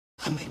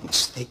make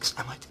mistakes,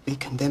 am I to be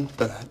condemned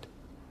for that?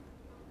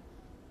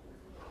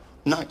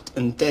 Night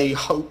and day,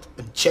 hope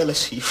and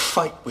jealousy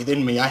fight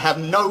within me. I have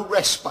no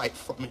respite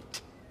from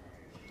it.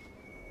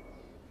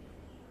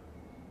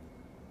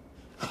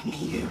 Only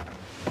you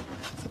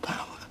have the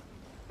power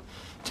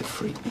to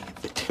free me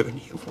of the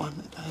tyranny of one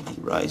that I may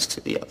rise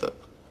to the other.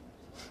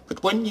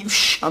 But when you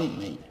shun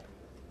me,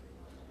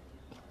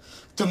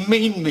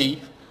 demean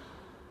me,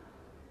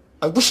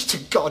 I wish to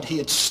God he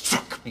had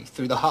struck me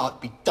through the heart.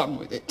 Be done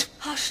with it.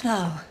 Hush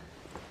now.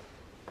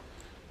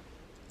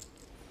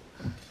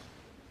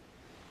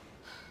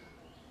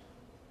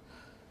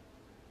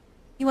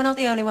 You are not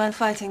the only one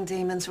fighting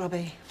demons,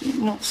 Robbie. Do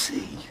you not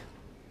see?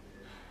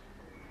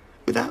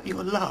 Without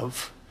your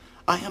love,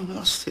 I am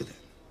lost to them.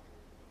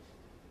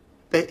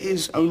 There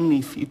is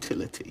only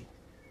futility,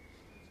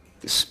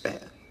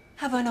 despair.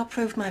 Have I not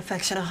proved my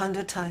affection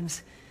 100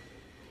 times?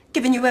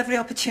 Given you every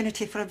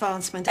opportunity for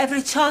advancement,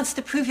 every chance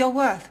to prove your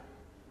worth?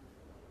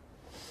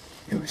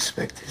 Your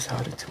respect is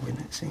harder to win,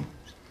 it seems.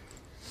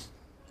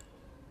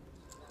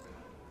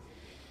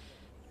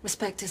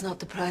 Respect is not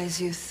the prize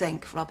you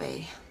think,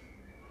 Robbie.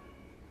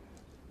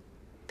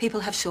 People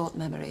have short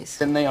memories.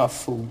 Then they are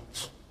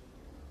fools.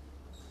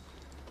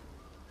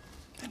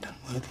 And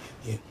unworthy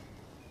of you.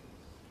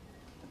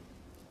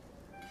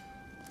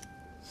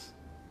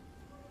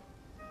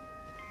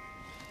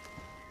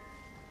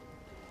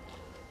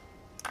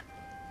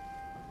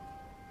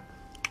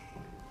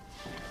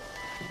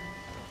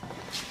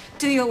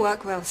 Do your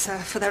work well, sir,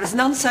 for there is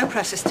none so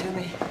precious to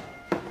me.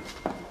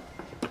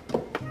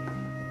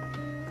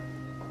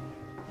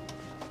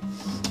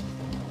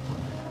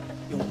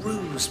 Your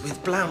ruse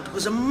with Blount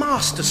was a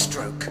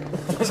masterstroke.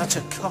 Such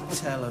a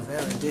cocktail of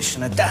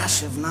erudition, a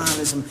dash of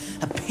nihilism,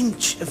 a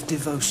pinch of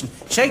devotion.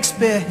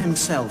 Shakespeare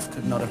himself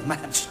could not have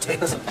matched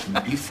it.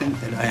 You think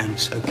that I am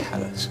so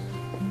callous?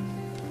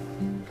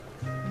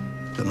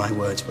 That my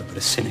words were but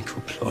a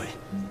cynical ploy?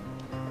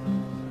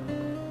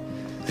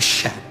 A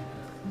sham?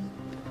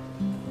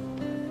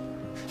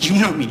 You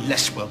know me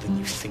less well than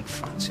you think,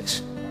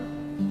 Francis.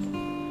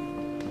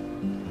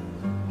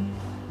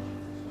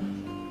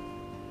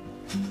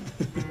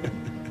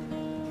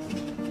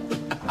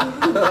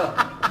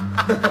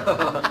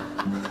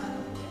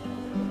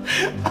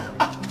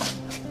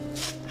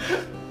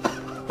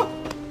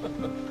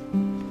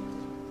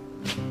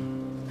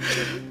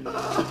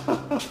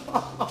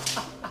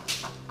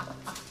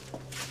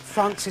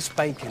 Francis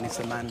Bacon is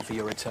the man for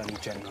your Attorney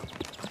General.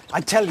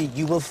 I tell you,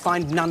 you will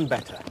find none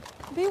better.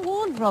 Be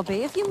warned,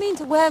 Robbie. If you mean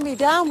to wear me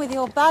down with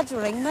your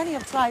badgering, many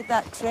have tried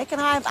that trick,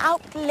 and I have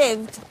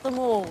outlived them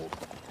all.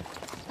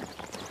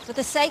 For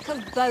the sake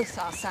of both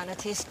our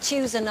sanities,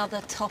 choose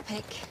another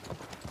topic.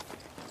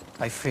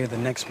 I fear the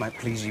next might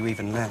please you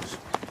even less.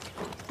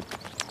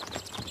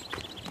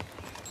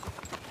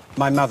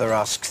 My mother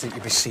asks that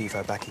you receive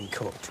her back in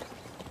court.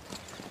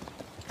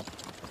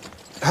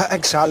 Her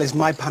exile is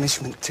my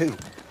punishment too.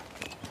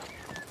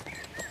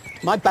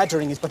 My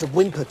badgering is but a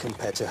whimper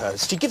compared to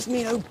hers. She gives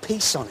me no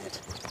peace on it.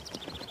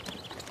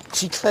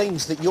 She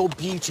claims that your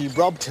beauty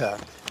robbed her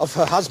of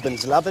her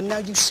husband's love, and now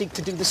you seek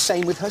to do the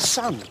same with her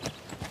son.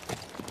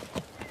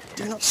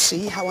 Do you not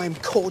see how I am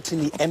caught in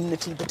the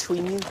enmity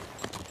between you?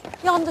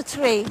 Yonder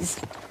trees.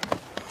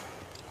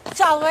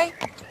 Shall we?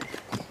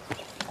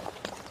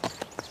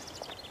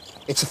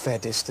 It's a fair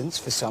distance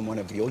for someone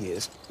of your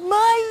years.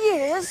 My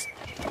years?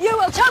 You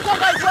will choke on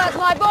those words,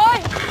 my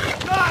boy!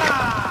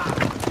 Ah!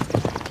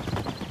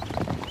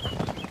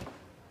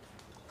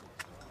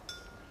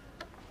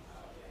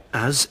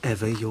 As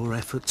ever, your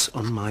efforts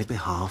on my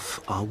behalf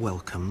are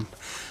welcome,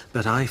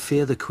 but I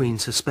fear the Queen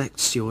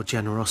suspects your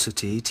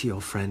generosity to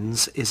your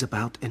friends is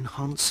about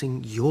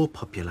enhancing your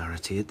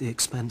popularity at the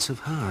expense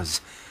of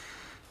hers.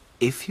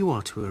 If you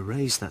are to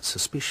erase that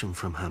suspicion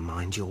from her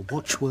mind, your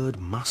watchword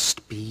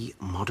must be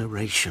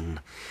moderation.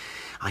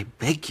 I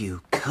beg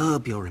you,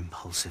 curb your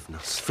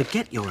impulsiveness.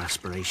 Forget your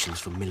aspirations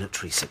for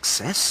military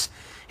success.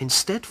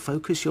 Instead,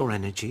 focus your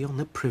energy on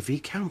the Privy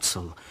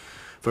Council,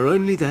 for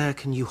only there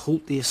can you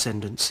halt the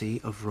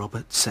ascendancy of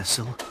Robert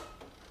Cecil.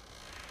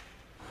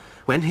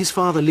 When his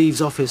father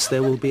leaves office,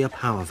 there will be a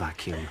power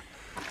vacuum.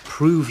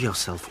 Prove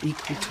yourself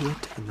equal to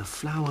it, and the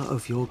flower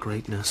of your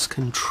greatness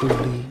can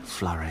truly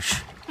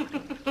flourish.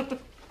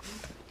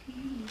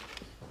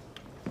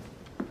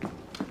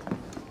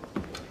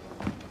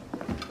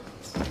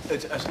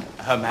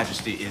 Her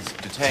Majesty is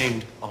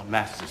detained on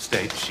matters of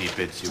state. She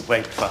bids you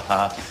wait for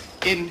her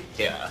in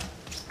here.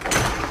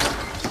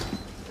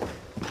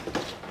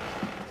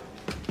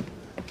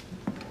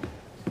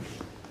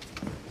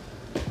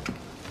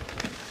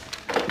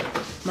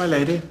 My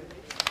lady.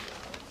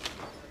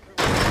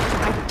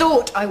 I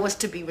thought I was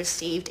to be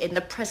received in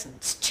the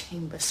presence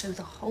chamber so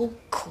the whole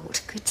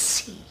court could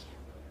see.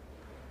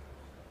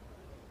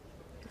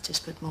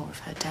 Just but more of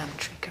her damn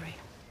trickery.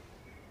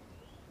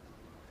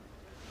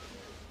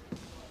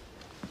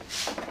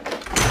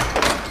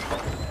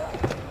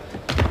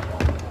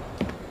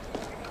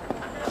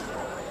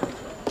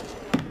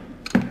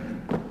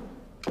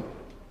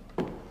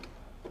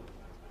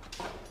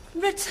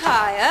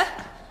 Retire?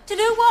 To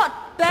do what?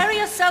 Bury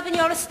yourself in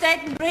your estate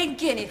and breed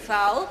guinea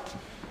fowl?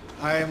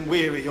 I am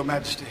weary, Your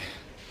Majesty.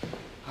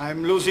 I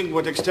am losing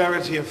what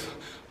dexterity of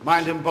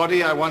mind and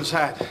body I once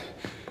had.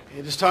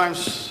 It is time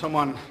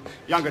someone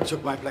younger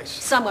took my place.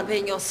 Someone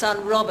being your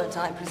son, Robert,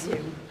 I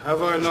presume.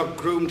 Have I not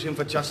groomed him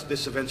for just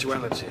this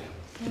eventuality?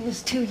 He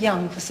was too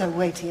young for so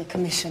weighty a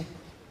commission.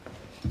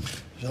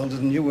 He was older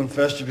than you when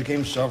first you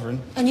became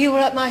sovereign. And you were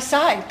at my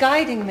side,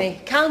 guiding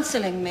me,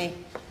 counseling me.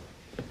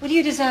 Will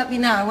you desert me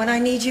now when I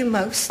need you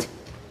most?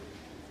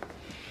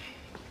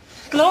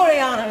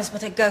 Gloriana is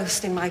but a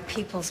ghost in my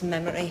people's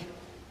memory.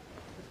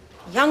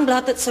 The young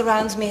blood that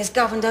surrounds me is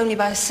governed only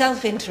by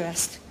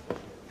self-interest,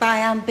 by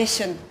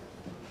ambition.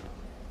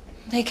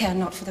 They care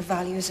not for the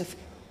values of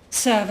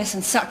service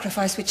and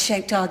sacrifice which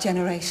shaped our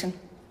generation.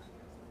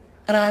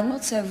 And I am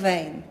not so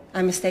vain,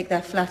 I mistake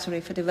their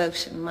flattery for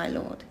devotion, my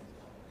lord.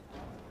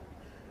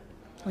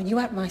 When you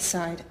are at my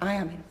side, I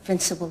am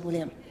invincible,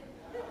 William.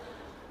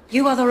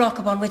 You are the rock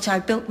upon which I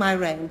built my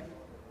reign,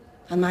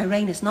 and my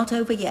reign is not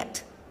over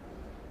yet,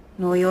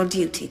 nor your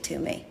duty to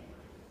me.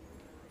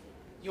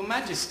 Your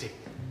Majesty,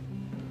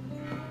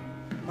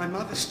 my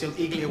mother still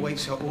eagerly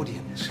awaits her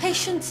audience.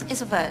 Patience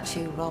is a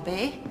virtue,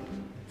 Robbie,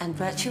 and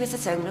virtue is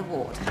its own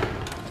reward.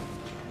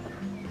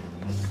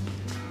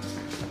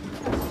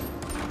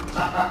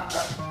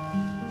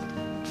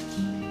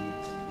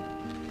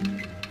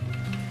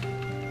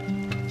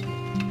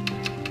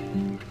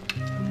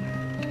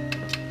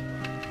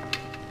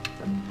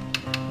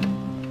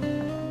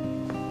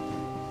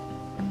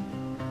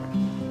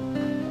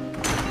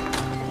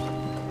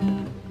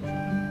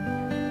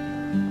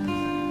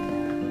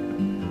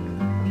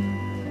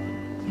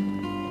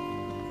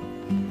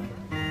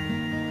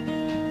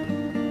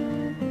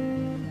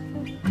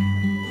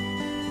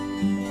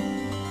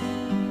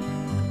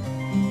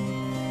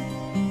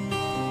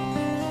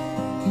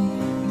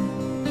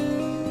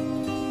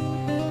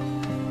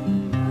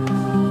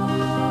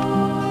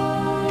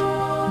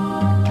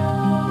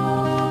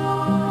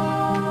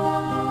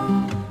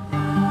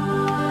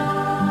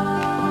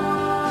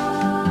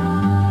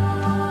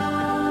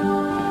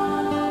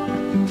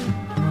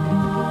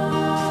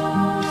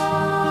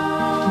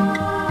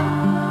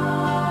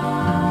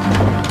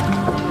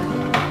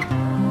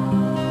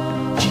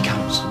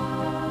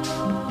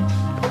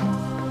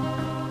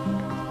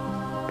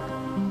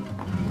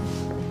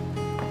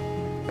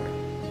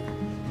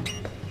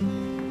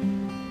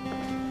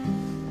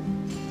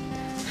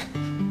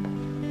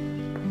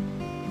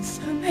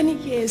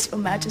 Your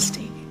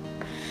Majesty.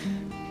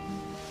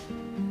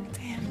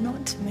 They have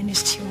not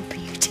diminished your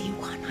beauty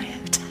one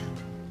iota.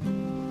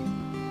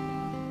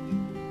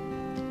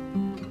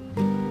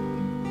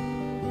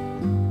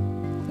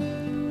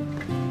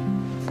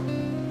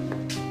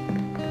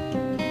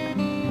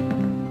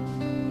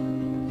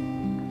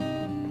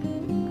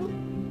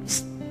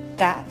 Is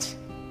that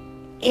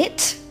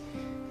it?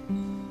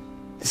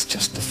 It's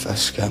just the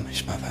first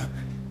skirmish, Mother.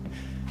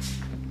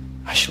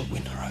 I shall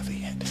win her over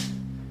yet.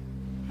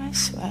 I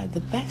swear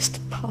the best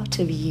part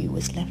of you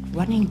was left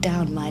running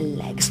down my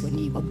legs when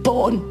you were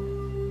born.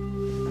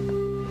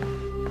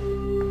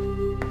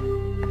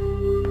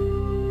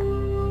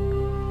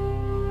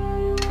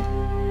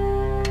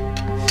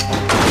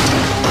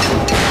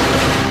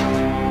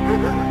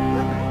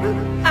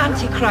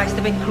 Antichrist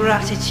of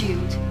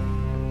ingratitude.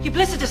 You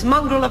felicitous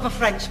mongrel of a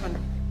Frenchman.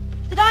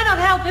 Did I not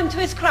help him to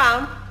his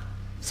crown?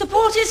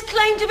 Support his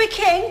claim to be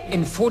king?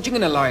 In forging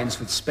an alliance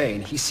with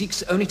Spain, he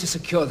seeks only to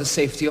secure the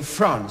safety of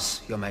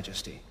France, Your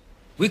Majesty.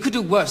 We could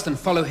do worse than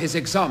follow his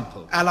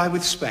example. Ally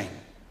with Spain,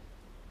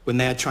 when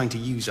they are trying to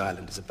use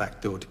Ireland as a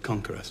backdoor to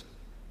conquer us.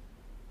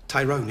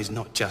 Tyrone is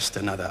not just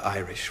another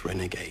Irish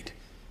renegade.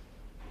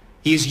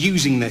 He is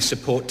using their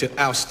support to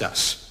oust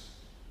us.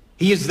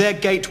 He is their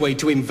gateway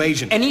to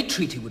invasion. Any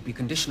treaty would be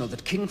conditional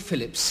that King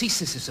Philip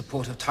ceases his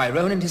support of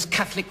Tyrone and his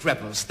Catholic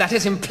rebels. That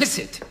is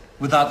implicit.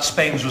 Without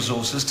Spain's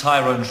resources,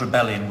 Tyrone's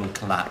rebellion will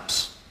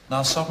collapse.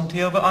 Our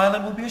sovereignty over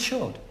Ireland will be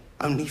assured.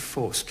 Only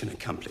force can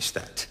accomplish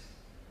that.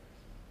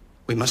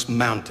 We must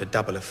mount a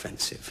double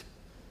offensive.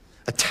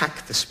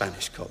 Attack the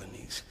Spanish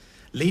colonies.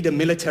 Lead a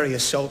military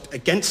assault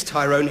against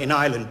Tyrone in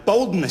Ireland.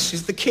 Boldness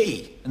is the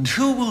key. And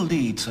who will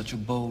lead such a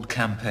bold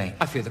campaign?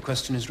 I fear the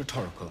question is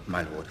rhetorical,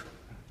 my lord.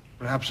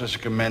 Perhaps I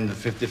should commend the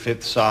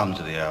 55th Psalm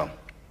to the Earl.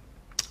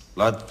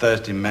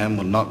 Bloodthirsty men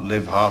will not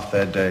live half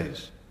their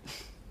days.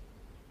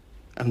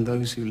 And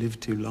those who live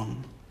too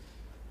long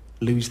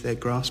lose their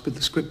grasp of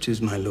the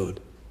scriptures, my lord.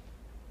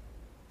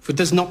 For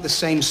does not the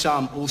same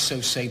psalm also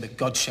say that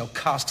God shall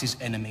cast his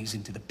enemies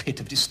into the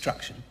pit of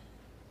destruction?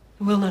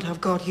 I will not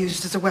have God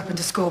used as a weapon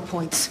to score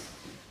points.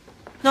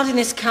 Not in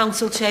this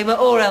council chamber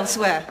or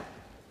elsewhere.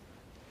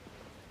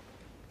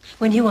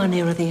 When you are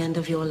nearer the end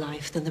of your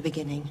life than the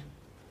beginning,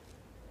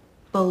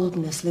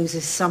 boldness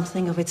loses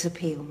something of its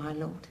appeal, my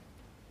lord.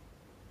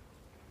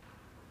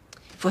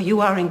 For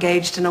you are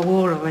engaged in a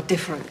war of a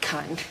different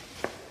kind.